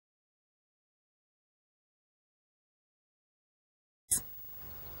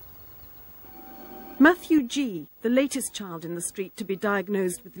Matthew G., the latest child in the street to be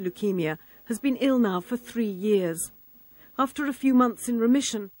diagnosed with leukemia, has been ill now for 3 years. After a few months in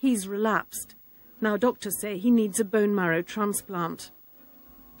remission, he's relapsed. Now doctors say he needs a bone marrow transplant.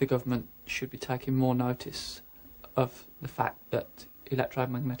 The government should be taking more notice of the fact that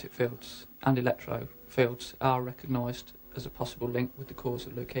electromagnetic fields and electrofields are recognised as a possible link with the cause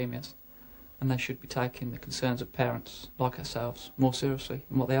of leukemias, and they should be taking the concerns of parents like ourselves more seriously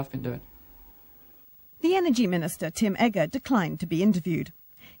than what they have been doing. The Energy Minister, Tim Egger, declined to be interviewed.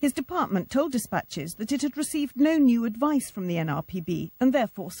 His department told dispatches that it had received no new advice from the NRPB and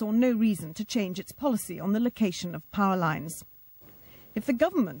therefore saw no reason to change its policy on the location of power lines. If the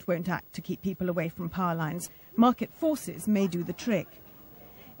government won't act to keep people away from power lines, market forces may do the trick.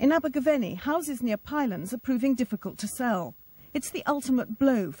 In Abergavenny, houses near pylons are proving difficult to sell. It's the ultimate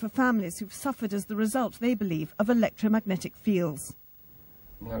blow for families who've suffered as the result, they believe, of electromagnetic fields.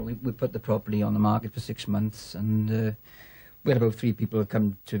 Well, we put the property on the market for 6 months, and we had about 3 people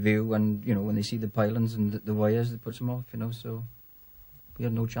come to view, and, you know, when they see the pylons and the wires, it puts them off, you know, so we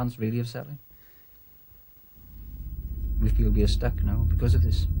had no chance really of selling. We feel we are stuck now because of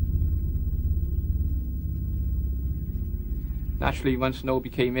this. Naturally, once Noel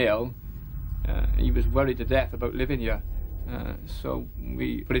became ill, he was worried to death about living here. So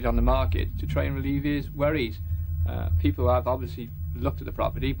we put it on the market to try and relieve his worries. People have obviously looked at the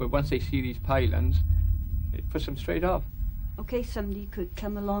property, but once they see these pylons, it puts them straight off. Okay, somebody could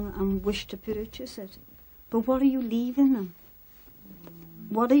come along and wish to purchase it, but what are you leaving them?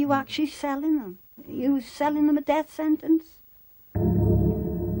 What are you actually selling them? Are you selling them a death sentence?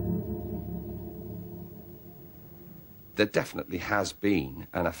 There definitely has been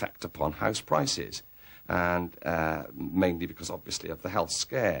an effect upon house prices, and mainly because obviously of the health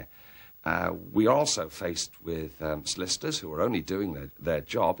scare. We are also faced with solicitors who are only doing their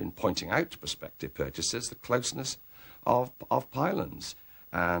job in pointing out to prospective purchasers the closeness of pylons.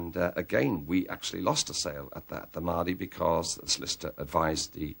 And again, we actually lost a sale at the Mardy because the solicitor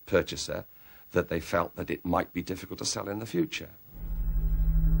advised the purchaser that they felt that it might be difficult to sell in the future.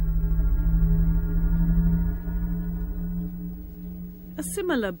 A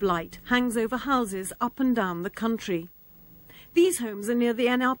similar blight hangs over houses up and down the country. These homes are near the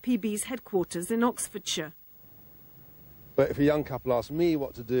NRPB's headquarters in Oxfordshire. But if a young couple asked me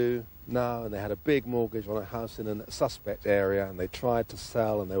what to do now, and they had a big mortgage on a house in a suspect area, and they tried to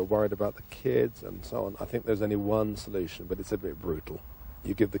sell, and they were worried about the kids and so on, I think there's only one solution, but it's a bit brutal.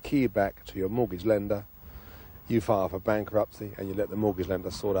 You give the key back to your mortgage lender, you file for bankruptcy, and you let the mortgage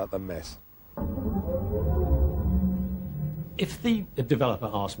lender sort out the mess. If the developer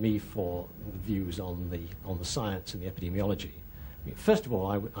asked me for views on the science and the epidemiology, first of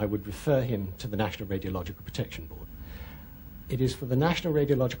all, I would refer him to the National Radiological Protection Board. It is for the National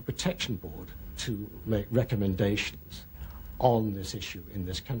Radiological Protection Board to make recommendations on this issue in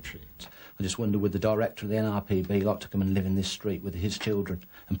this country. I just wonder, would the director of the NRPB like to come and live in this street with his children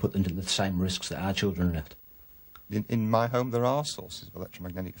and put them to the same risks that our children are at? In my home, there are sources of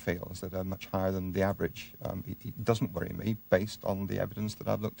electromagnetic fields that are much higher than the average. It doesn't worry me, based on the evidence that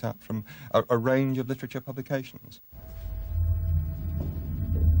I've looked at from a range of literature publications.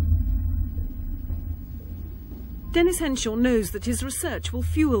 Denis Henshaw knows that his research will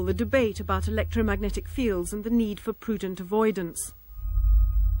fuel the debate about electromagnetic fields and the need for prudent avoidance.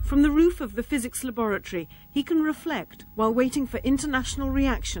 From the roof of the physics laboratory, he can reflect while waiting for international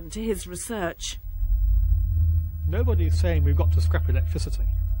reaction to his research. Nobody is saying we've got to scrap electricity.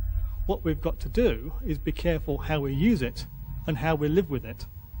 What we've got to do is be careful how we use it and how we live with it.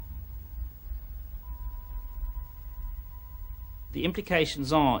 The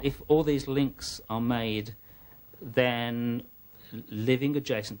implications are, if all these links are made, then living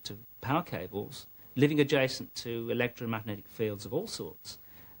adjacent to power cables, living adjacent to electromagnetic fields of all sorts,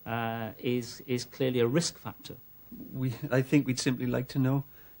 is clearly a risk factor. I think we'd simply like to know,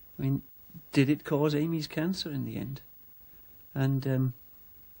 I mean, did it cause Amy's cancer in the end? And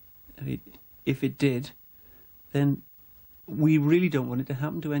if it did, then we really don't want it to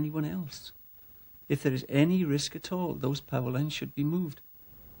happen to anyone else. If there is any risk at all, those power lines should be moved.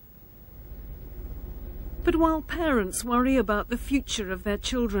 But while parents worry about the future of their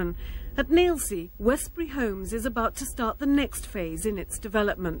children, at Nailsea, Westbury Homes is about to start the next phase in its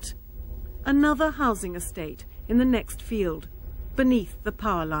development. Another housing estate in the next field, beneath the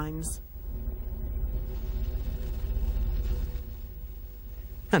power lines.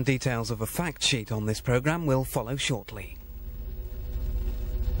 And details of a fact sheet on this programme will follow shortly.